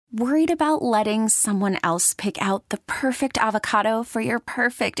Worried about letting someone else pick out the perfect avocado for your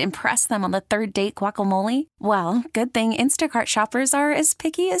perfect impress them on the third date guacamole? Well, good thing Instacart shoppers are as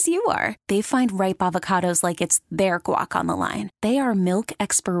picky as you are. They find ripe avocados like it's their guac on the line. They are milk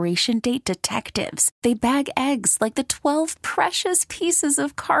expiration date detectives. They bag eggs like the 12 precious pieces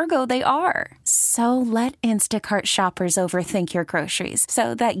of cargo they are. So let Instacart shoppers overthink your groceries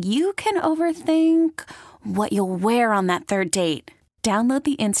so that you can overthink what you'll wear on that third date. Download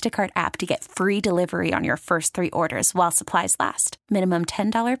the Instacart app to get free delivery on your first 3 orders while supplies last. Minimum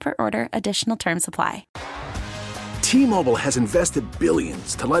 $10 per order. Additional terms apply. T-Mobile has invested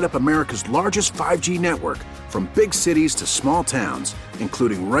billions to light up America's largest 5G network, from big cities to small towns,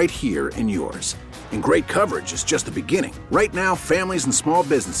 including right here in yours. And great coverage is just the beginning. Right now, families and small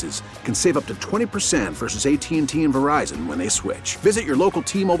businesses can save up to 20% versus AT&T and Verizon when they switch. Visit your local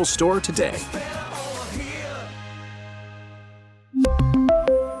T-Mobile store today.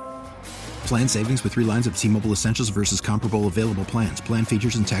 Plan savings with 3 lines of T-Mobile Essentials versus comparable available plans. Plan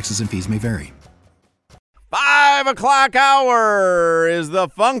features and taxes and fees may vary. 5 o'clock hour is the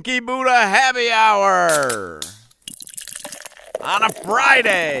Funky Buddha Happy Hour on a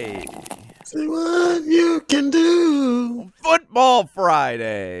Friday. See what you can do. Football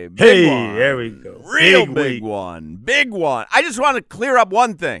Friday. Big one. There we go. Real big one. Big one. I just want to clear up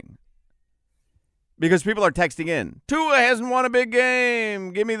one thing, because people are texting in. Tua hasn't won a big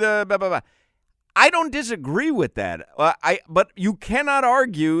game. Give me the blah, blah, blah. I don't disagree with that. But you cannot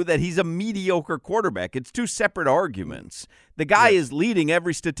argue that he's a mediocre quarterback. It's 2 separate arguments. The guy is leading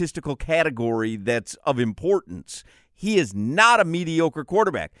every statistical category that's of importance. He is not a mediocre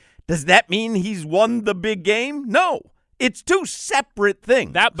quarterback. Does that mean he's won the big game? No. It's 2 separate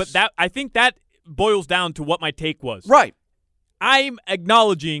things. I think that boils down to what my take was. Right. I'm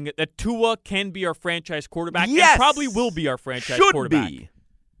acknowledging that Tua can be our franchise quarterback and probably will be our franchise quarterback. Should be.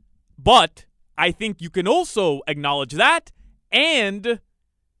 But I think you can also acknowledge that and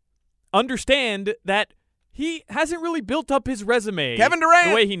understand that he hasn't really built up his resume Kevin Durant,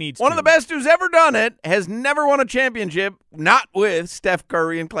 the way he needs one to. of the best who's ever done it, has never won a championship, not with Steph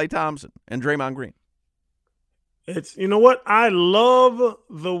Curry and Klay Thompson and Draymond Green. It's, you know what? I love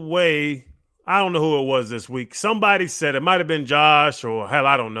the way, I don't know who it was this week. Somebody said, it might have been Josh or hell,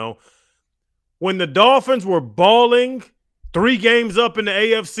 I don't know. When the Dolphins were balling 3 games up in the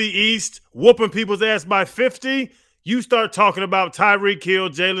AFC East, whooping people's ass by 50, you start talking about Tyreek Hill,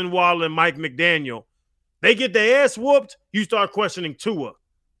 Jalen Waddle, and Mike McDaniel. They get their ass whooped, you start questioning Tua.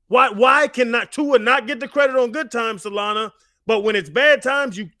 Why cannot Tua not get the credit on good times, Solana? But when it's bad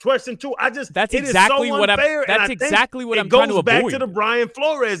times, you question Tua. That's exactly what I'm trying to avoid. It goes back to the Brian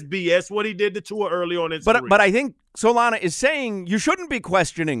Flores BS, what he did to Tua early on in his career. But I think Solana is saying you shouldn't be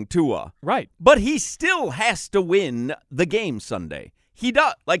questioning Tua. Right. But he still has to win the game Sunday. He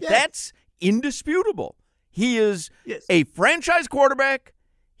does. That's indisputable. He is a franchise quarterback.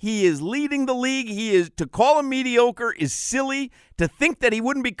 He is leading the league. To call him mediocre is silly. To think that he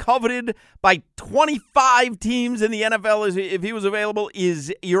wouldn't be coveted by 25 teams in the NFL if he was available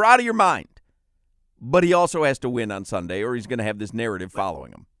you're out of your mind. But he also has to win on Sunday, or he's going to have this narrative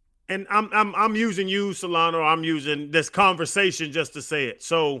following him. And I'm using you, Solano. I'm using this conversation just to say it.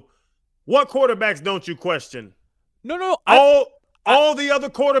 So, what quarterbacks don't you question? No. All the other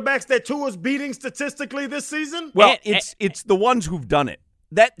quarterbacks that Tua's beating statistically this season? Well, it's the ones who've done it.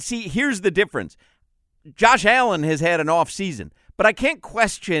 Here's the difference. Josh Allen has had an off season, but I can't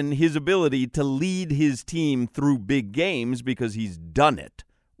question his ability to lead his team through big games because he's done it,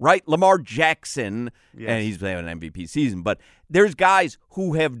 right? Lamar Jackson, and he's having an MVP season, but there's guys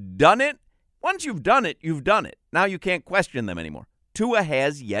who have done it. Once you've done it, you've done it. Now you can't question them anymore. Tua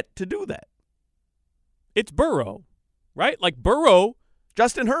has yet to do that. It's Burrow, right? Like Burrow.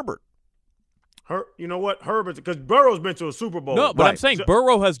 Justin Herbert. You know what? Herbert, because Burrow's been to a Super Bowl. No, but I'm saying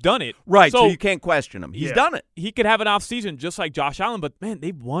Burrow has done it. Right, so you can't question him. He's done it. He could have an offseason just like Josh Allen, but, man,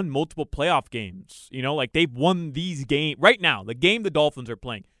 they've won multiple playoff games. You know, like they've won these games. Right now, the game the Dolphins are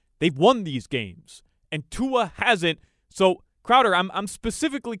playing, they've won these games, and Tua hasn't. So, Crowder, I'm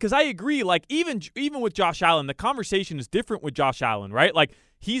specifically – because I agree, like even with Josh Allen, the conversation is different with Josh Allen, right? Like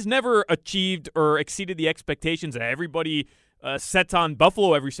he's never achieved or exceeded the expectations that everybody – sets on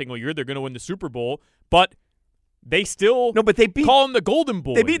Buffalo every single year. They're going to win the Super Bowl, but they still call him the Golden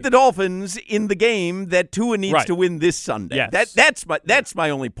Boy. They beat the Dolphins in the game that Tua needs to win this Sunday. Yes. That's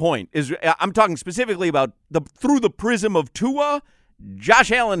my only point. I'm talking specifically about through the prism of Tua.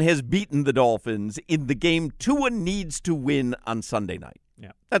 Josh Allen has beaten the Dolphins in the game Tua needs to win on Sunday night.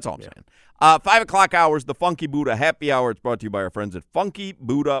 Yeah, that's all I'm saying. 5 o'clock hours, the Funky Buddha Happy Hour. It's brought to you by our friends at Funky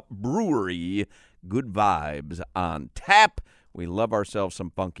Buddha Brewery. Good vibes on tap. We love ourselves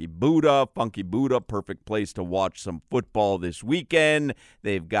some Funky Buddha. Funky Buddha, perfect place to watch some football this weekend.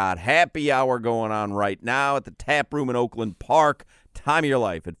 They've got happy hour going on right now at the Tap Room in Oakland Park. Time of your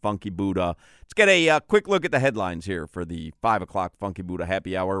life at Funky Buddha. Let's get a quick look at the headlines here for the 5 o'clock Funky Buddha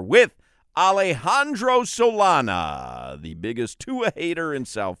happy hour with Alejandro Solana, the biggest Tua hater in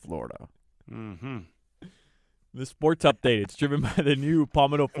South Florida. Mm-hmm. The sports update. It's driven by the new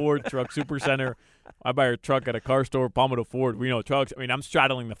Palmetto Ford Truck Supercenter. I buy a truck at a car store, Palmetto Ford. We know trucks. I mean, I'm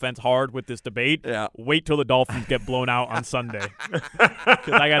straddling the fence hard with this debate. Yeah. Wait till the Dolphins get blown out on Sunday.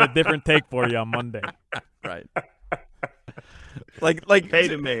 Because I got a different take for you on Monday. Right. Like Pay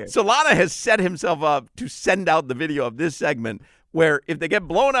the man. Solana has set himself up to send out the video of this segment where if they get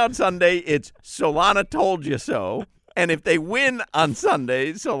blown out Sunday, it's Solana told you so. And if they win on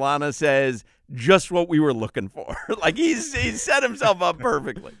Sunday, Solana says, just what we were looking for. Like he's set himself up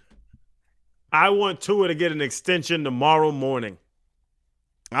perfectly. I want Tua to get an extension tomorrow morning.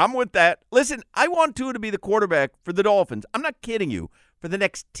 I'm with that. Listen, I want Tua to be the quarterback for the Dolphins. I'm not kidding you. For the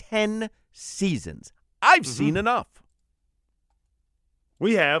next 10 seasons. I've seen enough.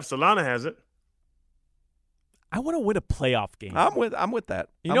 We have. Solana has it. I want to win a playoff game. I'm with that.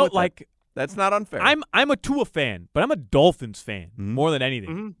 You know, like that's not unfair. I'm a Tua fan, but I'm a Dolphins fan more than anything.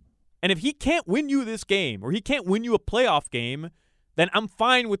 Mm-hmm. And if he can't win you this game or he can't win you a playoff game, then I'm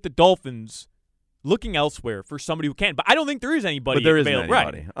fine with the Dolphins looking elsewhere for somebody who can. But I don't think there is anybody But there isn't available.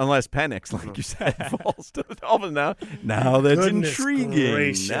 anybody. Right. Unless Penix, like you said, falls to the Dolphins now. Now that's intriguing.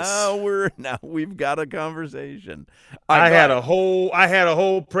 Gracious. Now we've got a conversation. I had a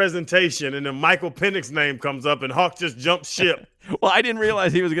whole presentation, and then Michael Penix's name comes up, and Hawk just jumped ship. Well, I didn't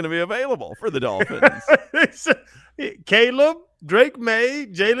realize he was going to be available for the Dolphins. Caleb, Drake May,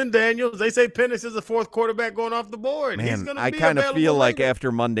 Jalen Daniels. They say Penix is the fourth quarterback going off the board. Man, He's I kind of feel like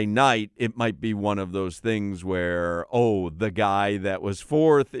after Monday night, it might be one of those things where, the guy that was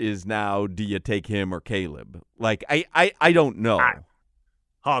fourth is now, do you take him or Caleb? Like, I don't know.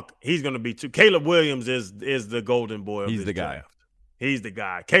 Hawk, he's going to be too. Caleb Williams is the golden boy of He's this the guy. draft. He's the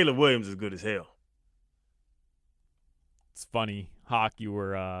guy. Caleb Williams is good as hell. It's funny, Hawk, you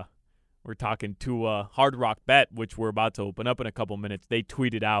were we're talking to Hard Rock Bet, which we're about to open up in a couple minutes. They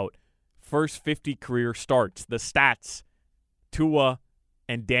tweeted out first 50 career starts, the stats, Tua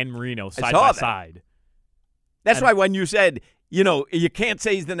and Dan Marino side by side. That's why when you said, you can't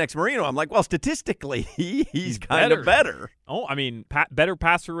say he's the next Marino, I'm like, well, statistically, he's kind of better. Oh, I mean, better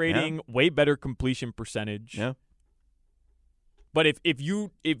passer rating, way better completion percentage. Yeah. But if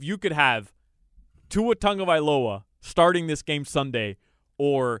you could have Tua Tagovailoa starting this game Sunday,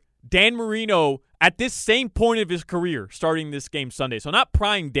 or Dan Marino at this same point of his career starting this game Sunday. So not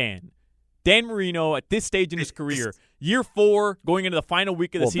prime Dan. Dan Marino at this stage in his career, year 4, going into the final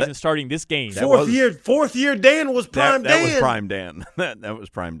week of the season, starting this game. Fourth year Dan was prime Dan. That was prime Dan. That was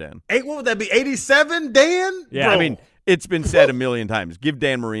prime Dan. What would that be, 87 Dan? Yeah. Bro. I mean, it's been said a million times. Give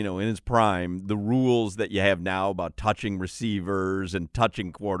Dan Marino in his prime the rules that you have now about touching receivers and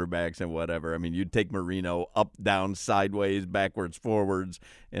touching quarterbacks and whatever. I mean, you'd take Marino up, down, sideways, backwards, forwards,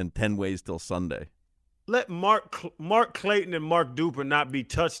 and 10 ways till Sunday. Let Mark Clayton and Mark Duper not be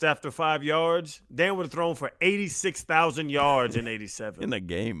touched after 5 yards. Dan would have thrown for 86,000 yards in 87. In a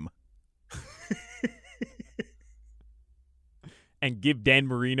game. And give Dan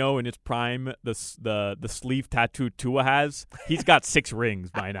Marino in his prime the sleeve tattoo Tua has. He's got 6 rings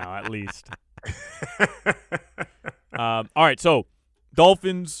by now, at least. All right, so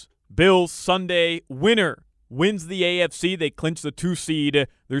Dolphins, Bills, Sunday. Winner wins the AFC. They clinch the 2 seed.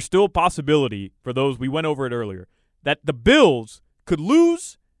 There's still a possibility for those, we went over it earlier, that the Bills could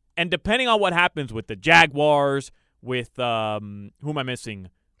lose, and depending on what happens with the Jaguars, with who am I missing?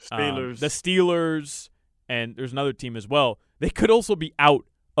 Steelers. The Steelers, and there's another team as well. They could also be out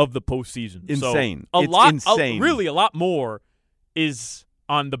of the postseason. Insane. So insane. Really, a lot more is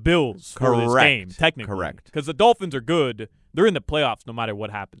on the Bills for this game, technically. Correct. Because the Dolphins are good. They're in the playoffs no matter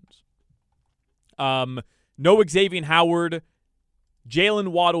what happens. No Xavier Howard. Jalen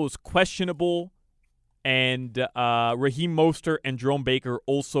Waddle is questionable. And Raheem Mostert and Jerome Baker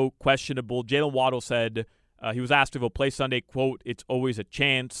also questionable. Jalen Waddle said he was asked if he'll play Sunday, quote, "It's always a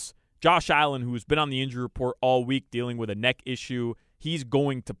chance." Josh Allen, who's been on the injury report all week dealing with a neck issue, he's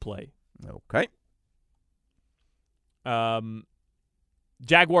going to play. Okay.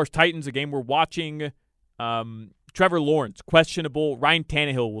 Jaguars-Titans, a game we're watching. Trevor Lawrence, questionable. Ryan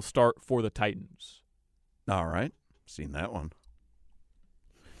Tannehill will start for the Titans. All right. Seen that one.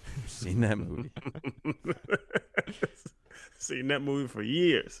 Seen that movie. Seen that movie for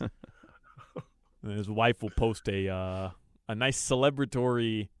years. And his wife will post a a nice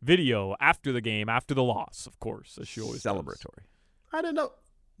celebratory video after the game, after the loss, of course, as she always Celebratory. does. I don't know.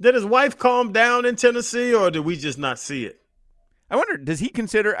 Did his wife calm down in Tennessee, or did we just not see it? I wonder, does he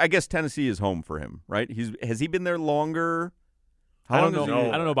consider, I guess Tennessee is home for him, right? Has he been there longer? I don't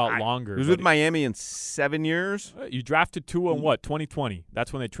know about longer. He was with Miami in 7 years. You drafted Tua in what, 2020?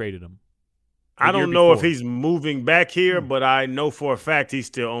 That's when they traded him. I don't know if he's moving back here, but I know for a fact he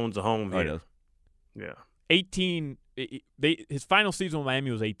still owns a home here. He does. Yeah. 18. His final season with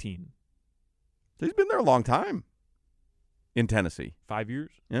Miami was 18. He's been there a long time in Tennessee. 5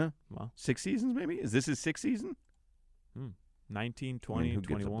 years? Yeah. Wow. 6 seasons maybe? Is this his 6th season? 19, 20,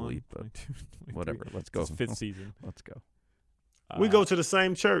 21, bleep, 22, 23. Whatever. Let's go. It's his 5th season. Let's go. We go to the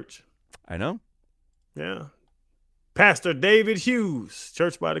same church. I know. Yeah. Pastor David Hughes,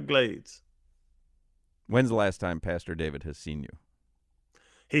 Church by the Glades. When's the last time Pastor David has seen you?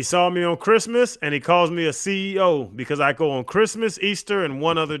 He saw me on Christmas, and he calls me a CEO because I go on Christmas, Easter, and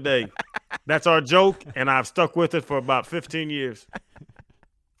one other day. That's our joke, and I've stuck with it for about 15 years.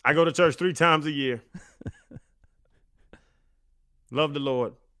 I go to church 3 times a year. Love the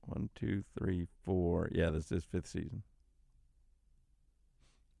Lord. 1, 2, 3, 4. Yeah, this is 5th season.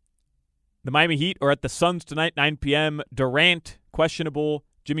 The Miami Heat are at the Suns tonight, 9 p.m. Durant, questionable.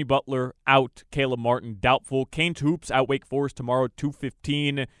 Jimmy Butler, out. Caleb Martin, doubtful. Canes Hoops, out Wake Forest tomorrow,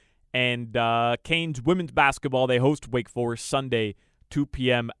 2:15. And Canes women's basketball, they host Wake Forest Sunday, 2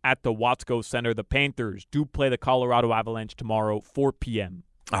 p.m. at the Watsco Center. The Panthers do play the Colorado Avalanche tomorrow, 4 p.m.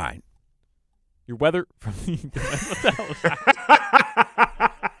 All right. Your weather from the what the hell was that?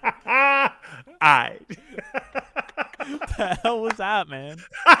 All right. What the hell was that, man?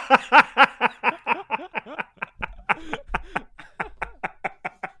 I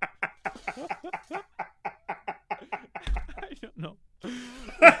don't know.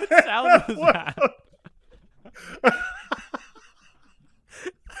 What sound was that?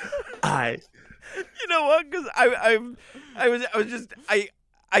 You know what? Because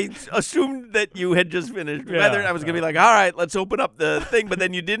I assumed that you had just finished weather. And I was gonna be like, all right, let's open up the thing, but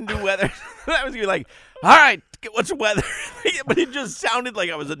then you didn't do weather. I was gonna be like, all right, what's the weather? But it just sounded like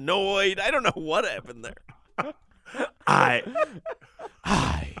I was annoyed. I don't know what happened there. Hi.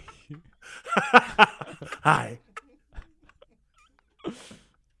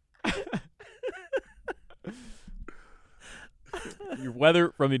 Your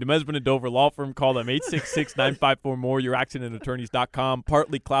weather from the Demesman and Dover Law Firm. Call them 866-954-MORE. YourAccidentAttorneys.com.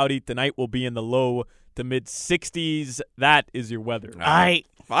 Partly cloudy. Tonight will be in the low to mid 60s. That is your weather. All right.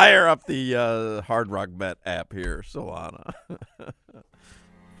 Fire up the Hard Rock Bet app here, Solana.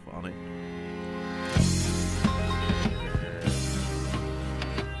 Funny.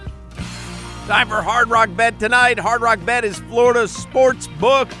 Time for Hard Rock Bet tonight. Hard Rock Bet is Florida's sports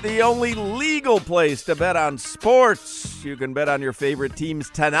book, the only legal place to bet on sports. You can bet on your favorite teams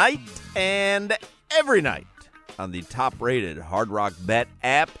tonight and every night on the top-rated Hard Rock Bet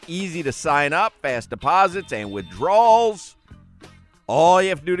app. Easy to sign up, fast deposits and withdrawals. All you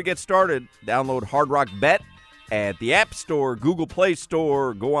have to do to get started, download Hard Rock Bet at the App Store, Google Play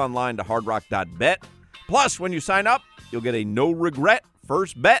Store, go online to hardrock.bet. Plus, when you sign up, you'll get a no-regret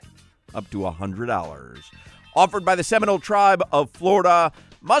first bet up to $100. Offered by the Seminole Tribe of Florida.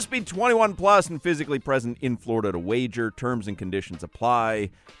 Must be 21 plus and physically present in Florida to wager. Terms and conditions apply.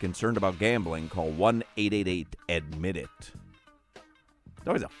 Concerned about gambling? Call 1-888-ADMIT-IT. It's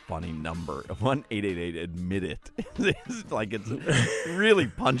always a funny number. 1-888-ADMIT-IT. It's like it really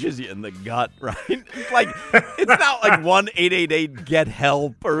punches you in the gut, right? It's like it's not like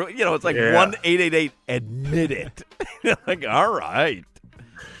 1-888-GET-HELP or it's like 1-888-ADMIT-IT. Like, all right.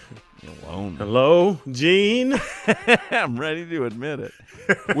 Alone. Hello, Gene. I'm ready to admit it.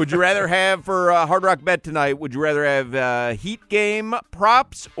 Would you rather have for Hard Rock Bet tonight? Would you rather have Heat game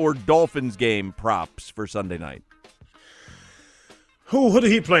props or Dolphins game props for Sunday night? Who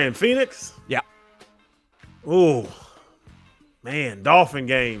did he play in? Phoenix? Yeah. Oh, man, Dolphin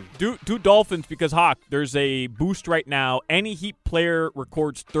game. Do Dolphins because, Hawk, there's a boost right now. Any Heat player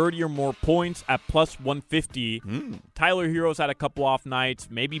records 30 or more points at plus 150. Tyler Hero's had a couple off nights.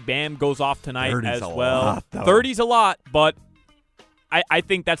 Maybe Bam goes off tonight as well. 30's a lot, but I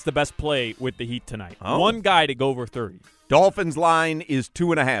think that's the best play with the Heat tonight. One guy to go over 30. Dolphins line is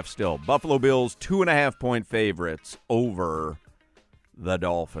 2.5 still. Buffalo Bills 2.5-point favorites over the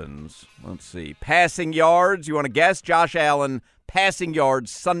Dolphins. Let's see. Passing yards. You want to guess? Josh Allen, passing yards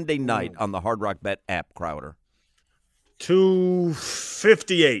Sunday night on the Hard Rock Bet app, Crowder.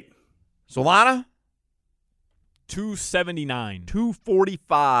 258. Solana? 279.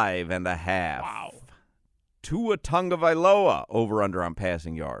 245.5. Wow. Tua Tagovailoa over under on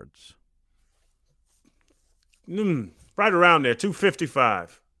passing yards. Probably Right around there,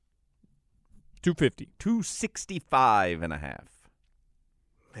 255. 250. 265.5.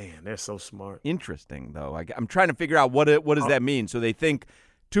 Man, they're so smart. Interesting, though. I'm trying to figure out what does that mean. So they think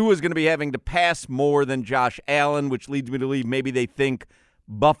Tua's going to be having to pass more than Josh Allen, which leads me to believe maybe they think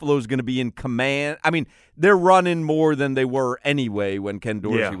Buffalo's going to be in command. I mean, they're running more than they were anyway when Ken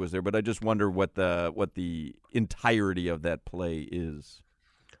Dorsey was there, but I just wonder what the entirety of that play is.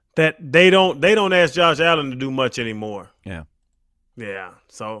 That they don't ask Josh Allen to do much anymore. Yeah. Yeah.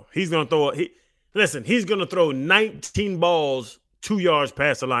 So he's going to throw he's going to throw 19 balls 2 yards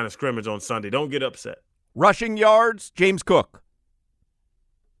past the line of scrimmage on Sunday. Don't get upset. Rushing yards, James Cook.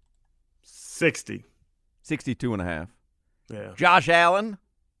 60. 62.5. Yeah. Josh Allen.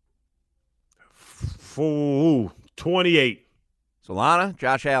 28. Solana,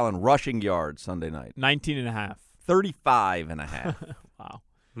 Josh Allen, rushing yards Sunday night. 19.5. 35.5. Wow.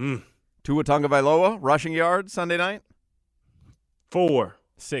 Tua Tagovailoa, rushing yards Sunday night. 4.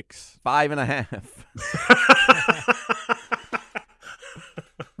 6. 5.5.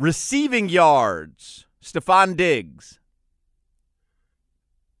 Receiving yards, Stephon Diggs.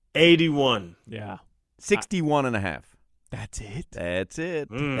 81. Yeah. 61.5. That's it? That's it.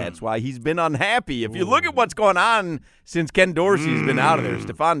 That's why he's been unhappy. If you look at what's going on since Ken Dorsey's been out of there,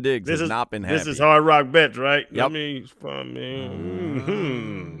 Stephon Diggs has not been happy. This is Hard Rock Bets, right? Yep.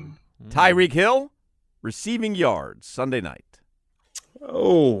 Tyreek Hill, receiving yards Sunday night.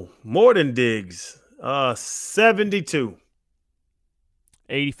 Oh, more than Diggs. 72.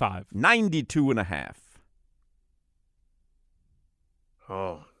 85. 92.5.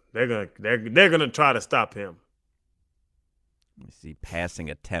 Oh, they're gonna try to stop him. Let me see passing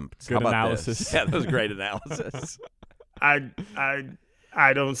attempts. Good How about analysis. This? Yeah, that was great analysis. I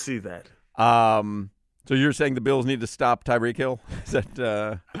don't see that. So you're saying the Bills need to stop Tyreek Hill? Is that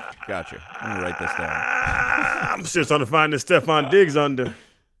gotcha? I'm gonna write this down. I'm still trying to find this Stephon Diggs under.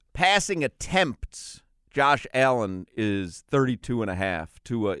 Passing attempts. Josh Allen is 32.5.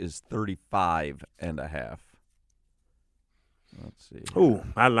 Tua is 35.5. Let's see. Ooh,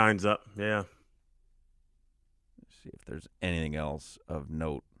 that lines up. Yeah. Let's see if there's anything else of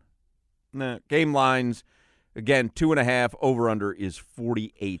note. Nah, game lines. Again, 2.5. Over/under is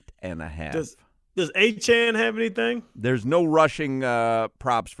 48.5. Does Achane have anything? There's no rushing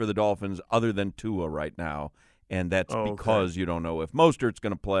props for the Dolphins other than Tua right now, and that's because you don't know if Mostert's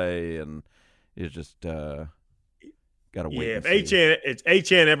going to play, and it's just got to wait. Yeah, if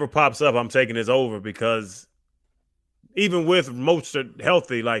Achane ever pops up, I'm taking his over because even with Mostert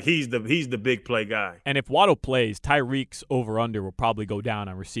healthy, like he's the big play guy. And if Waddle plays, Tyreek's over/under will probably go down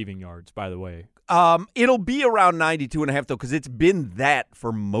on receiving yards, by the way. It'll be around 92.5, though, because it's been that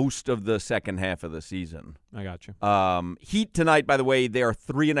for most of the second half of the season. I got you. Heat tonight, by the way, they are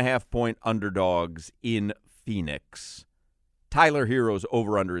 3.5-point underdogs in Phoenix. Tyler Hero's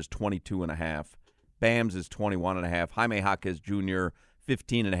over/under is 22.5. Bams is 21.5. Jaime Jaquez Jr.,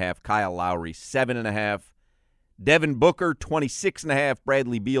 15.5. Kyle Lowry, 7.5. Devin Booker, 26.5.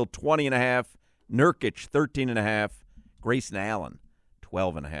 Bradley Beal, 20.5. Nurkic, 13.5. Grayson Allen,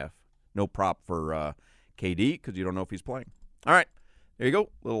 12.5. No prop for KD because you don't know if he's playing. All right, there you go.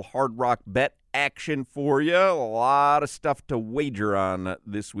 Little Hard Rock Bet action for you. A lot of stuff to wager on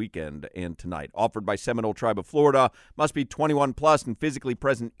this weekend and tonight. Offered by Seminole Tribe of Florida. Must be 21 plus and physically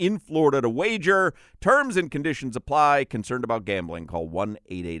present in Florida to wager. Terms and conditions apply. Concerned about gambling? Call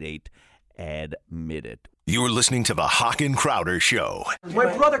 1-888-ADMIT-IT. You're listening to the Hawk and Crowder Show.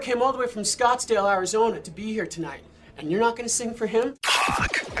 My brother came all the way from Scottsdale, Arizona to be here tonight. And you're not going to sing for him?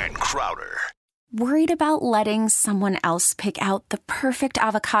 Hawk and Crowder. Worried about letting someone else pick out the perfect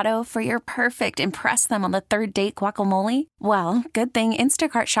avocado for your perfect impress them on the third date guacamole? Well, good thing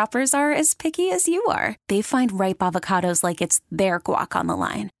Instacart shoppers are as picky as you are. They find ripe avocados like it's their guac on the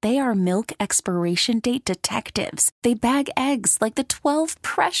line. They are milk expiration date detectives. They bag eggs like the 12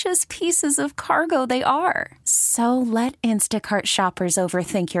 precious pieces of cargo they are. So let Instacart shoppers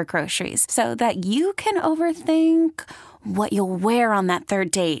overthink your groceries so that you can overthink what you'll wear on that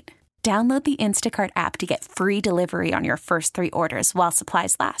third date. Download the Instacart app to get free delivery on your first 3 orders while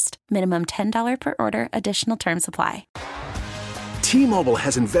supplies last. Minimum $10 per order. Additional terms apply. T-Mobile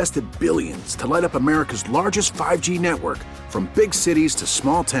has invested billions to light up America's largest 5G network, from big cities to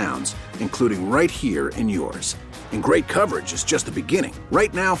small towns, including right here in yours. And great coverage is just the beginning.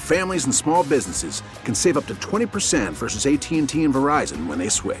 Right now, families and small businesses can save up to 20% versus AT&T and Verizon when they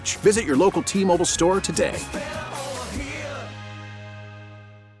switch. Visit your local T-Mobile store today.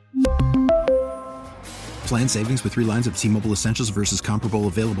 Plan savings with 3 lines of T-Mobile Essentials versus comparable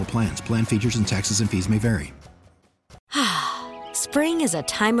available plans. Plan features and taxes and fees may vary. Spring is a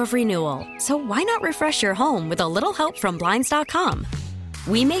time of renewal, so why not refresh your home with a little help from Blinds.com?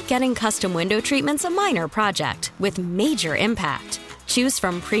 We make getting custom window treatments a minor project with major impact. Choose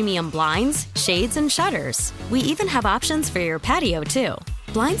from premium blinds, shades, and shutters. We even have options for your patio, too.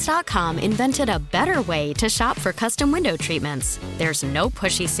 Blinds.com invented a better way to shop for custom window treatments. There's no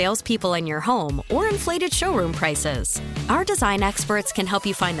pushy salespeople in your home or inflated showroom prices. Our design experts can help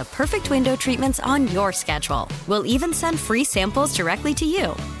you find the perfect window treatments on your schedule. We'll even send free samples directly to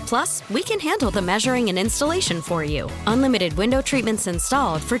you. Plus, we can handle the measuring and installation for you. Unlimited window treatments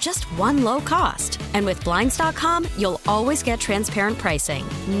installed for just one low cost. And with Blinds.com, you'll always get transparent pricing.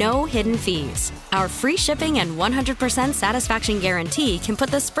 No hidden fees. Our free shipping and 100% satisfaction guarantee can put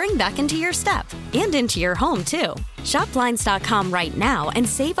the spring back into your step and into your home, too. Shop Blinds.com right now and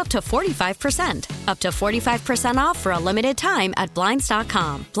save up to 45%. Up to 45% off for a limited time at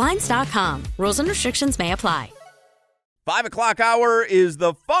Blinds.com. Blinds.com. Rules and restrictions may apply. 5 o'clock hour is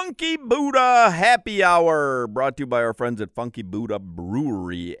the Funky Buddha Happy Hour, brought to you by our friends at Funky Buddha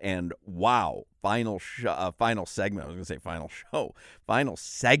Brewery. And wow, final segment. I was going to say final show. Final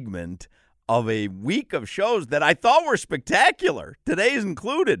segment of a week of shows that I thought were spectacular. Today's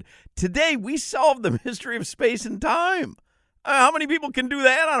included. Today, we solved the mystery of space and time. How many people can do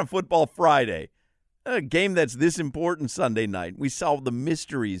that on a football Friday? A game that's this important Sunday night. We solved the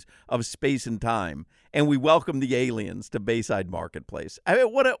mysteries of space and time, and we welcomed the aliens to Bayside Marketplace. I mean,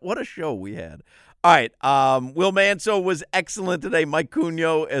 what a show we had. All right, Will Manso was excellent today. Mike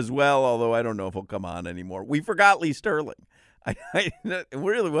Cunio as well, although I don't know if he'll come on anymore. We forgot Lee Sterling. I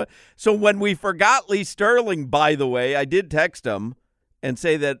really. So when we forgot Lee Sterling, by the way, I did text him and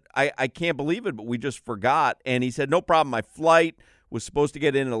say that I can't believe it, but we just forgot. And he said, no problem. My flight was supposed to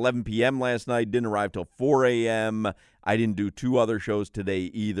get in at 11 p.m. last night. Didn't arrive till 4 a.m. I didn't do 2 other shows today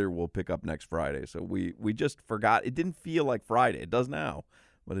either. We'll pick up next Friday. So we just forgot. It didn't feel like Friday. It does now,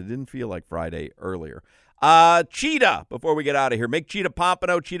 but it didn't feel like Friday earlier. Cheetah, before we get out of here, make Cheetah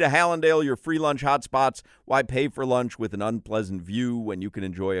Pompano, Cheetah Hallandale your free lunch hotspots. Why pay for lunch with an unpleasant view when you can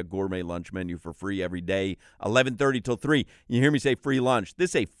enjoy a gourmet lunch menu for free every day, 11:30 till 3. You hear me say free lunch.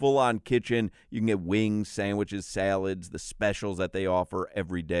 This is a full-on kitchen. You can get wings, sandwiches, salads, the specials that they offer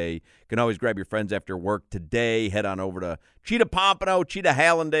every day. You can always grab your friends after work today. Head on over to Cheetah Pompano, Cheetah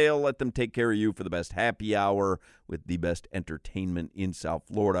Hallandale. Let them take care of you for the best happy hour with the best entertainment in South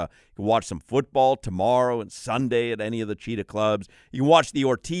Florida. You can watch some football tomorrow and Sunday at any of the Cheetah clubs. You can watch the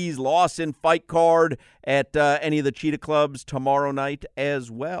Ortiz-Lawson fight card at any of the Cheetah clubs tomorrow night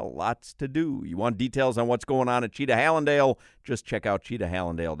as well. Lots to do. You want details on what's going on at Cheetah Hallandale? Just check out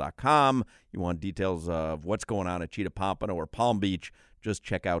CheetahHallandale.com. You want details of what's going on at Cheetah Pompano or Palm Beach? Just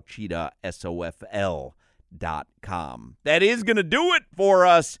check out CheetahSOFL.com. That is going to do it for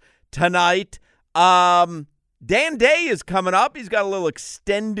us tonight. Dan Day is coming up. He's got a little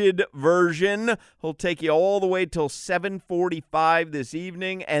extended version. He'll take you all the way till 7:45 this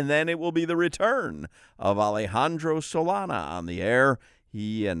evening, and then it will be the return of Alejandro Solana on the air.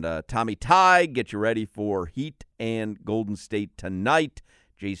 He and Tommy Tighe get you ready for Heat and Golden State tonight.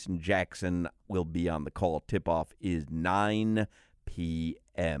 Jason Jackson will be on the call. Tip-off is 9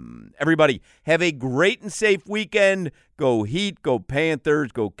 p.m. Everybody, have a great and safe weekend. Go Heat, go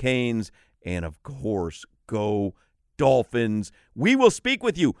Panthers, go Canes, and, of course, go Dolphins. We will speak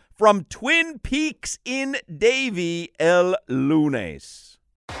with you from Twin Peaks in Davie el lunes.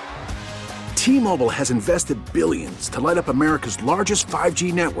 T-Mobile has invested billions to light up America's largest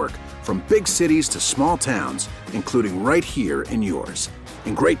 5G network, from big cities to small towns, including right here in yours.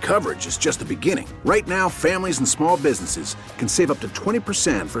 And great coverage is just the beginning. Right now, families and small businesses can save up to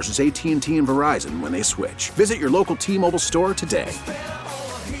 20% versus AT&T and Verizon when they switch. Visit your local T-Mobile store today.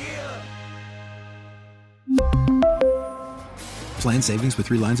 Plan savings with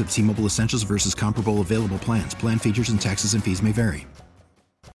 3 lines of T-Mobile Essentials versus comparable available plans. Plan features and taxes and fees may vary.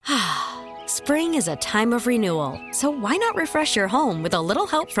 Spring is a time of renewal, so why not refresh your home with a little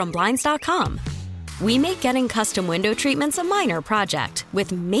help from Blinds.com? We make getting custom window treatments a minor project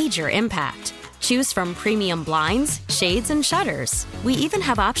with major impact. Choose from premium blinds, shades, and shutters. We even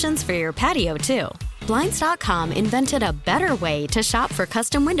have options for your patio, too. Blinds.com invented a better way to shop for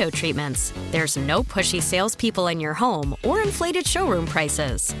custom window treatments. There's no pushy salespeople in your home or inflated showroom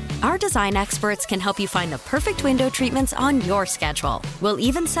prices. Our design experts can help you find the perfect window treatments on your schedule. We'll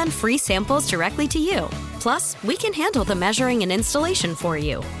even send free samples directly to you. Plus, we can handle the measuring and installation for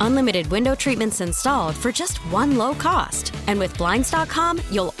you. Unlimited window treatments installed for just one low cost. And with Blinds.com,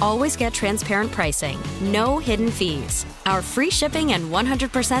 you'll always get transparent pricing. No hidden fees. Our free shipping and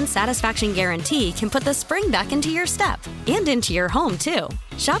 100% satisfaction guarantee can put the spring back into your step and into your home, too.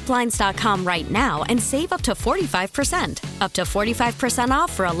 Shop Blinds.com right now and save up to 45%. Up to 45%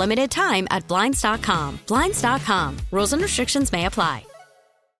 off for a limited time at Blinds.com. Blinds.com. Rules and restrictions may apply.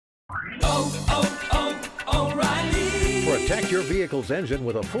 O'Reilly. Protect your vehicle's engine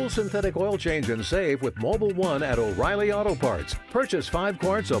with a full synthetic oil change and save with Mobile One at O'Reilly Auto Parts. Purchase 5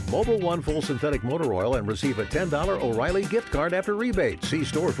 quarts of Mobile One full synthetic motor oil and receive a $10 O'Reilly gift card after rebate. See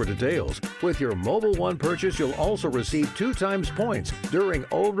store for details. With your Mobile One purchase, you'll also receive 2 times points during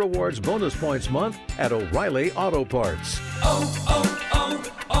O Rewards Bonus Points Month at O'Reilly Auto Parts.